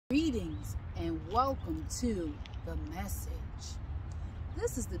Greetings and welcome to The Message.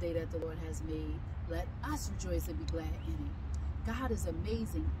 This is the day that the Lord has made. Let us rejoice and be glad in it. God is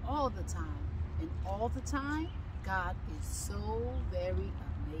amazing all the time, and all the time, God is so very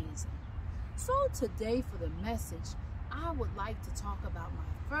amazing. So today for the message, I would like to talk about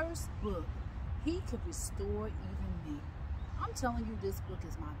my first book, He Could Restore Even Me. I'm telling you, this book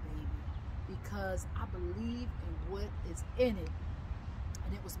is my baby because I believe in what is in it.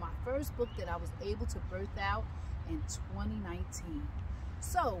 And it was my first book that I was able to birth out in 2019.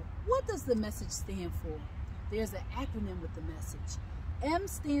 So, what does the message stand for? There's an acronym with the message. M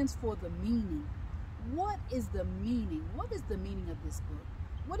stands for the meaning. What is the meaning? What is the meaning of this book?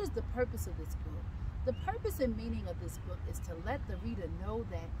 What is the purpose of this book? The purpose and meaning of this book is to let the reader know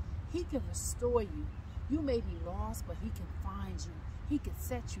that He can restore you. You may be lost, but He can find you. He can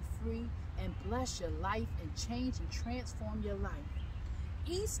set you free and bless your life and change and transform your life.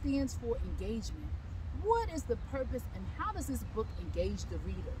 E stands for engagement. What is the purpose and how does this book engage the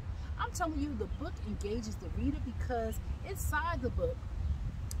reader? I'm telling you, the book engages the reader because inside the book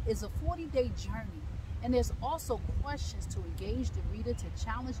is a 40-day journey. And there's also questions to engage the reader, to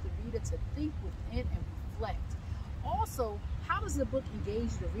challenge the reader to think within and reflect. Also, how does the book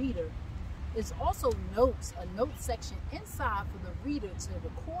engage the reader? There's also notes, a note section inside for the reader to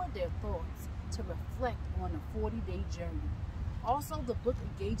record their thoughts, to reflect on a 40-day journey. Also, the book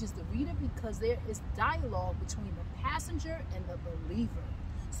engages the reader because there is dialogue between the passenger and the believer.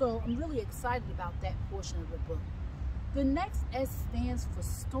 So I'm really excited about that portion of the book. The next S stands for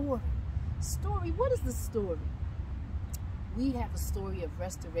story. Story, what is the story? We have a story of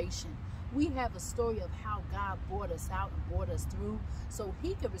restoration. We have a story of how God brought us out and brought us through. So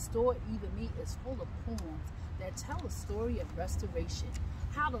He Could Restore Even Me is full of poems that tell a story of restoration,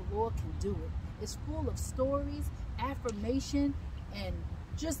 how the Lord can do it. It's full of stories, affirmation, and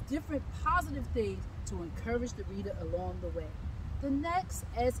just different positive things to encourage the reader along the way. The next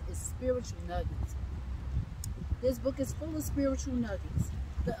S is spiritual nuggets. This book is full of spiritual nuggets.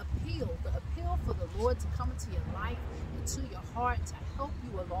 The appeal for the Lord to come into your life, into your heart, to help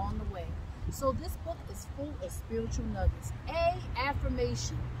you along the way. So this book is full of spiritual nuggets. A,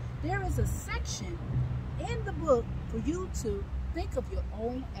 affirmation. There is a section in the book for you to think of your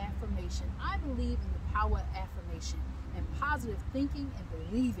own affirmation. I believe in the power of affirmation and positive thinking and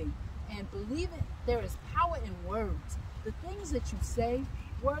believing. And believing there is power in words. The things that you say,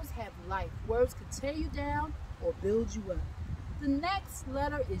 words have life. Words can tear you down or build you up. The next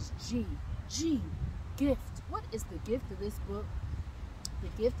letter is G. G, gift. What is the gift of this book?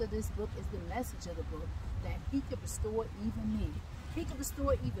 The gift of this book is the message of the book, that He could restore even me. He could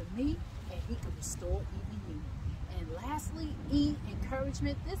restore even me, and He could restore even you. And lastly, E,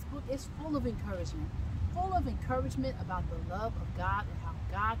 encouragement. This book is full of encouragement. Full of encouragement about the love of God and how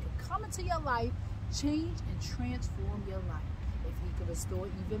God can come into your life, change and transform your life. If He could restore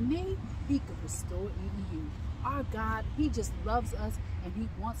even me, He could restore even you. Our God, He just loves us and He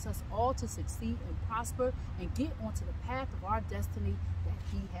wants us all to succeed and prosper and get onto the path of our destiny that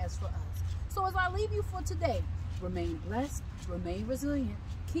He has for us. So as I leave you for today, remain blessed, remain resilient,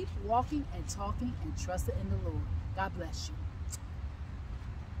 keep walking and talking and trusting in the Lord. God bless you.